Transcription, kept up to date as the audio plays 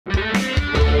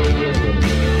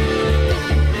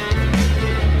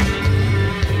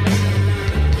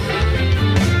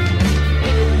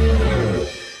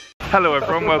Hello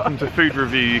everyone, welcome to Food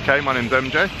Review UK. My name's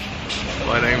MJ.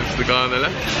 My name's the guy on the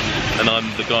left. And I'm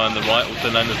the guy on the right,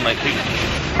 also known as Mate Pete.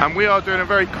 And we are doing a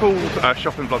very cool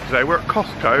shopping vlog today. We're at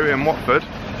Costco in Watford.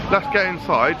 Let's get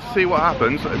inside, see what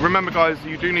happens. Remember guys,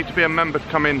 you do need to be a member to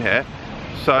come in here.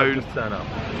 So Don't just turn up.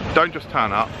 Don't just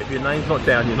turn up. If your name's not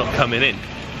down, you're not coming in,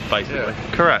 basically.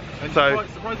 Yeah. Correct. And So quite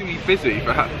surprisingly busy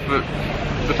for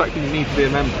the fact that you need to be a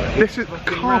member. this is, the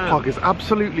car park is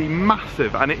absolutely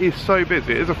massive and it is so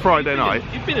busy. It is a Friday night.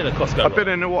 You've been in a Costco, I've been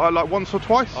in what, like once or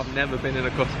twice? I've never been in a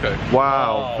Costco.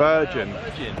 Wow, Oh, virgin. wow,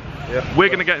 virgin. Yeah. We're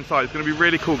going to get inside. It's going to be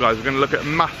really cool guys. We're going to look at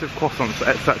massive croissants,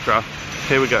 etc.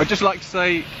 Here we go. I'd just like to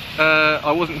say,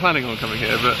 I wasn't planning on coming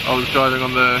here, but I was driving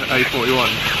on the A41,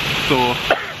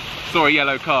 saw a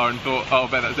yellow car and thought, oh, I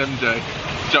bet that's MJ.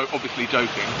 Obviously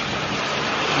joking.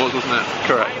 Wasn't it?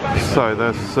 Correct. So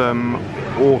there's some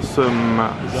awesome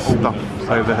stuff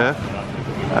over here.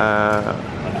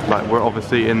 Like we're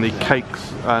obviously in the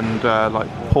cakes and like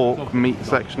pork, meat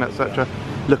section, etc.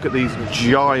 Look at these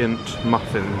giant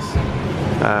muffins.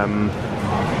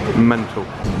 Mental.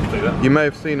 You may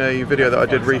have seen a video that I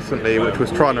did recently which was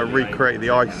trying to recreate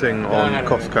the icing on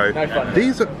Costco.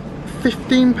 These are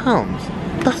 £15.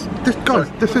 Guys,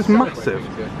 this is massive.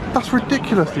 That's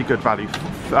ridiculously good value.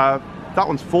 That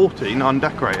one's 14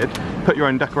 undecorated. Put your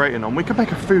own decorating on. We could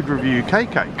make a Food Review UK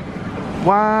cake.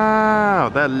 Wow,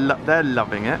 they're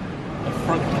loving it. A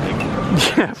front cake.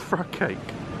 Yeah, front cake.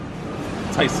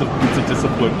 Tastes of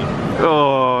disappointment.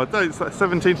 Oh, don't,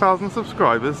 17,000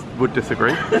 subscribers would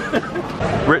disagree.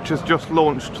 Rich has just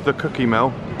launched the cookie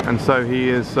mill, and so he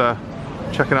is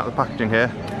checking out the packaging here.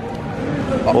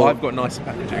 I've got nicer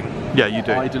packaging. Yeah, you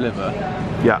do. I deliver.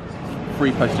 Yeah.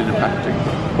 Free postage and packaging.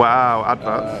 Wow,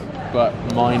 adverts. But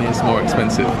mine is more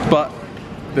expensive. But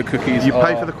the cookies You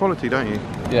pay for the quality, don't you?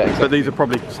 Yeah, exactly. But these are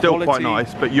probably still quite Quality.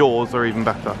 nice, but yours are even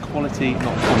better. Quality,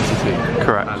 not quantity.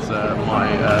 Correct. As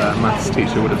my maths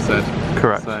teacher would have said.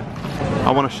 Correct. So.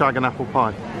 I want a shag and apple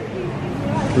pie.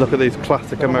 Look at these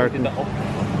classic American.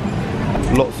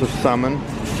 Lots of salmon,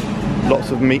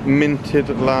 lots of meat, minted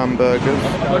lamb burgers,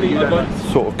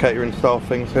 sort of catering style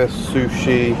things here,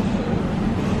 sushi,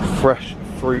 fresh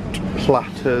fruit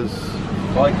platters.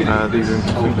 These are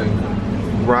interesting.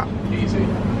 Wrap Easy.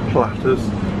 platters,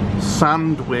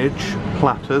 sandwich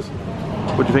platters.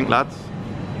 What do you think, lads?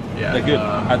 Yeah. They're good.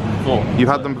 Had them before. You've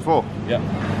had them before? Yeah.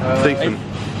 Decent.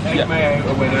 Yeah. Mayo,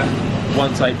 a winner.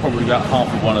 Once ate probably about half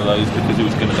of one of those because it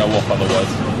was going to go off otherwise.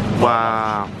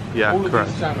 Wow. Yeah, All of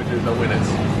correct. these sandwiches are winners.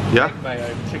 Yeah?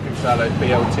 Mayo, chicken salad,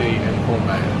 BLT, and prawn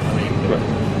mayo. I mean,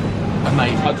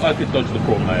 amazing. I could dodge the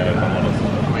prawn mayo if I'm honest. I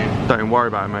mean, Don't worry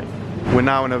about it, mate. We're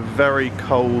now in a very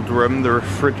cold room. The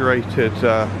refrigerated.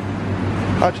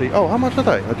 Actually, oh, how much are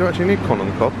they? I do actually need corn on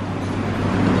the cob.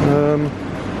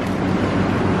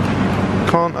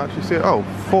 Can't actually see it. Oh,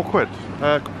 £4.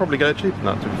 Could probably get it cheaper than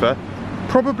that, to be fair.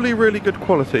 Probably really good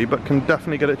quality, but can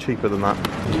definitely get it cheaper than that.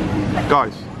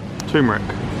 Guys, turmeric.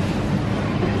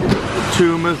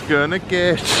 Tuma's gonna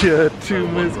get you.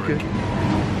 Tuma's gonna.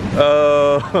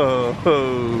 Oh,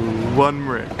 one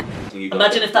rick.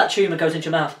 Imagine if that tumour goes into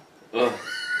your mouth. Ugh.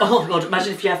 Oh my god,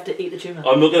 imagine if you have to eat the tumour.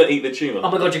 I'm not going to eat the tumour. Oh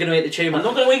my god, you're going to eat the tumour. I'm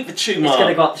not going to eat the tumour. It's going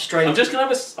to go up the street. I'm just going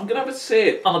to have a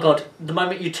sip. Oh my god, the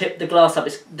moment you tip the glass up,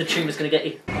 the tumour's going to get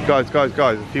you. Guys,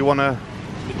 if you wanna.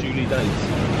 The Julie days.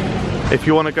 If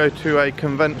you want to go to a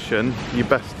convention, you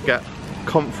best get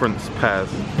conference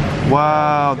pairs.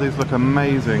 Wow, these look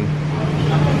amazing.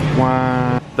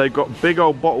 Wow. They've got big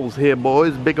old bottles here,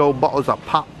 boys. Big old bottles of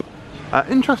pop.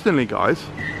 Interestingly, guys,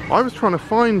 I was trying to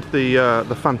find the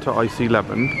Fanta Icy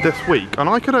Lemon this week, and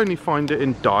I could only find it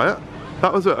in diet.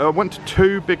 That was I went to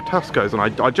 2 big Tesco's, and I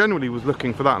genuinely was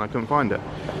looking for that, and I couldn't find it.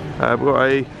 We've got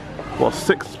a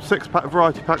six pack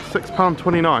variety pack,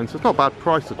 £6.29, so it's not a bad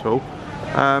price at all.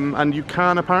 And you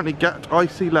can apparently get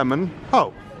icy lemon.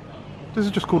 Oh, this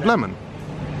is just called lemon.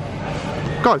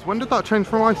 Guys, when did that change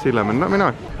from icy lemon? Let me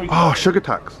know. Oh, sugar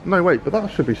tax. No, wait, but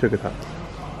that should be sugar tax.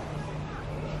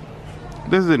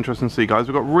 This is interesting to see, guys.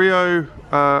 We've got Rio,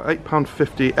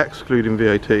 £8.50 excluding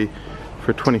VAT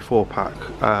for a 24 pack.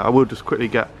 I will just quickly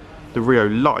get the Rio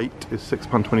Light is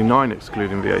 £6.29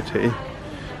 excluding VAT.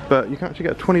 But you can actually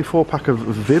get a 24 pack of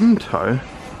Vimto.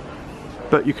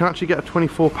 But you can actually get a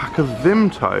 24 pack of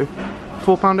Vimto,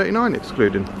 £4.89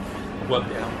 excluding.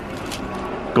 Worked it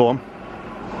out. Go on.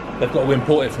 They've got to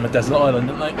import it from a desert island,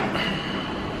 don't they?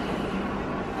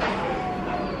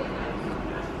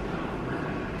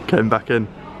 Getting back in.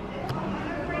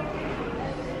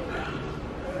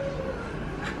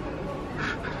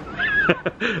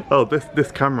 Oh,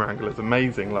 this camera angle is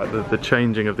amazing, like the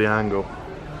changing of the angle.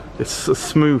 It's a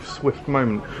smooth, swift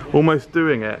moment. Almost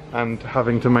doing it and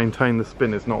having to maintain the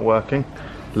spin is not working.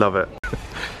 Love it.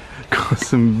 Got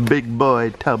some big boy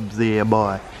tubs here,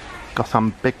 boy. Got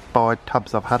some big boy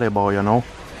tubs of honey, boy, you know.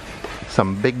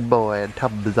 Some big boy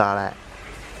tubs of that.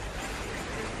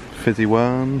 Fizzy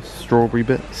worms, strawberry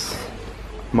bits,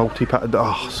 multi-pack.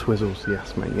 Oh, swizzles,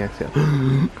 yes, mate, yes, yes.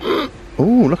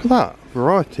 Oh, look at that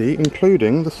variety,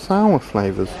 including the sour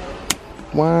flavours.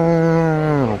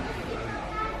 Wow.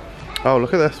 Oh,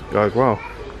 look at this, guys. Wow.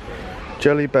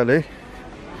 Jelly Belly.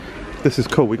 This is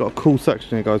cool. We got a cool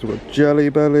section here, guys. We've got Jelly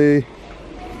Belly.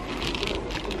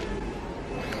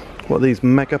 What are these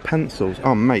mega pencils?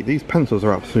 Oh, mate, these pencils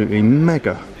are absolutely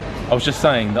mega. I was just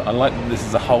saying that I like that this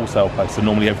is a wholesale place, so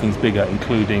normally everything's bigger,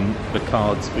 including the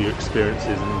cards for your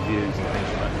experiences and reviews and things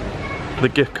like that. The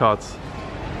gift cards.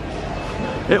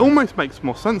 It almost makes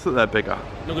more sense that they're bigger.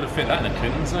 Not going to fit that in a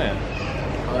Clinton's, are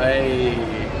you?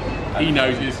 He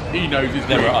knows his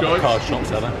There are other card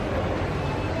shops out there.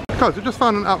 Guys, we just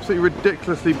found an absolutely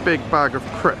ridiculously big bag of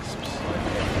crisps.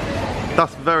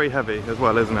 That's very heavy as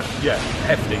well, isn't it? Yeah,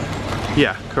 hefty.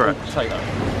 Yeah, correct. All potato.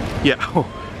 Yeah.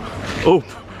 Oh.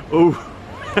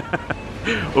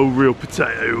 Oh, real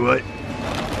potato, right?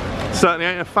 Certainly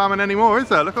ain't a famine anymore, is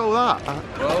there? Look at all that.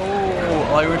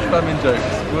 Oh, Irish famine jokes.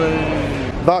 Whoa.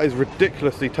 That is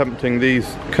ridiculously tempting,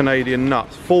 these Canadian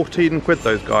nuts. 14 quid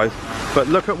those guys. But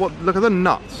look at the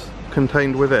nuts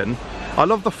contained within. I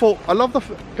love the thought,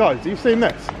 guys, you've seen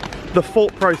this? The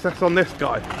thought process on this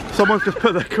guy. Someone's just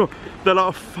put they're like,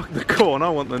 oh, fuck the corn, I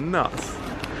want the nuts.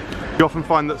 You often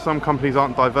find that some companies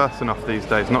aren't diverse enough these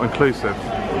days, not inclusive.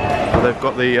 They've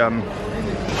got the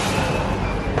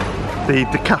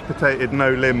decapitated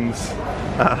no limbs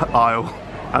aisle,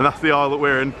 and that's the aisle that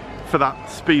we're in for that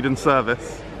speed and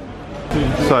service.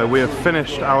 So we have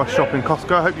finished our shop in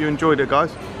Costco. I hope you enjoyed it,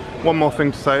 guys. One more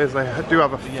thing to say is they do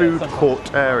have a food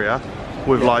court area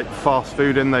with like fast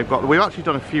food in. We've actually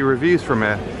done a few reviews from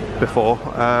here before,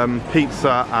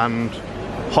 pizza and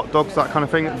hot dogs, that kind of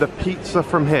thing. The pizza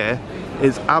from here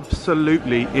is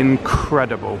absolutely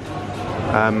incredible.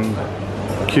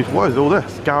 What is all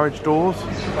this? Garage doors?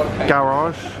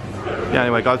 Garage? Yeah,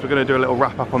 anyway guys, we're going to do a little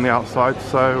wrap up on the outside,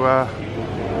 so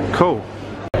cool.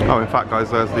 Oh, in fact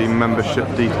guys, there's the membership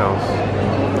details.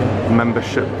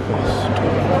 Membership cost.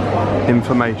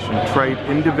 Information. Trade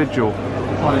individual.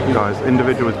 Guys,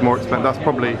 individual is more expensive. That's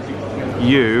probably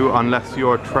you, unless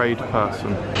you're a trade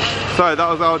person. So that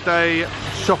was our day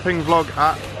shopping vlog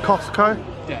at Costco.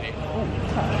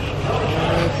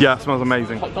 Yeah, it smells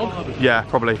amazing. Hot dog? Yeah,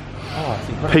 probably. Oh,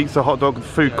 Pizza, hot dog,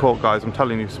 food court, guys. I'm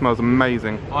telling you, it smells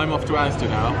amazing. I'm off to Asda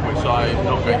now, which I'm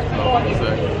not going to vlog, so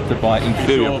to buy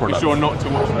inferior products. Be sure not to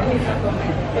watch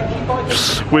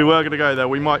that. We were going to go there,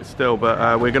 we might still,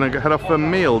 but we're going to head off for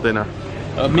meal dinner.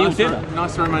 Meal dinner?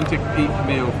 Nice romantic peak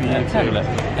meal for you too.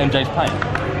 MJ's paying.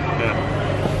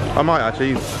 Yeah. I might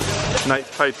actually. Nate's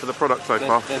paid for the product so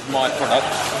far. There's my product.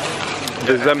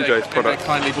 This is MJ's product. MJ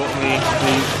kindly bought me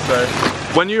these, so.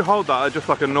 When you hold that, it's just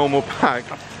like a normal bag.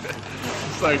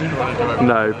 So didn't want to do it.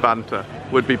 No, banter.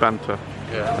 Would be banter.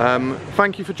 Yeah.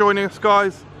 Thank you for joining us,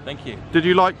 guys. Thank you. Did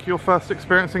you like your first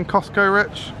experience in Costco,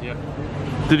 Rich? Yeah.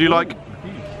 Did you like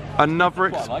another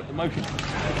Quite like the motion.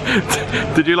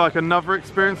 Did you like another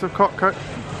experience of Costco?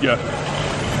 Yeah.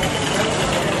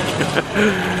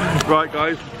 Right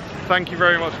guys, thank you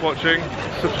very much for watching.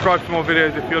 Subscribe for more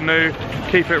videos if you're new.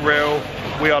 Keep it real.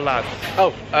 We are lads.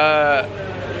 Oh,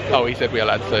 he said we are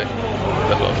lads, so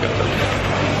that's what I was going to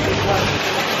say.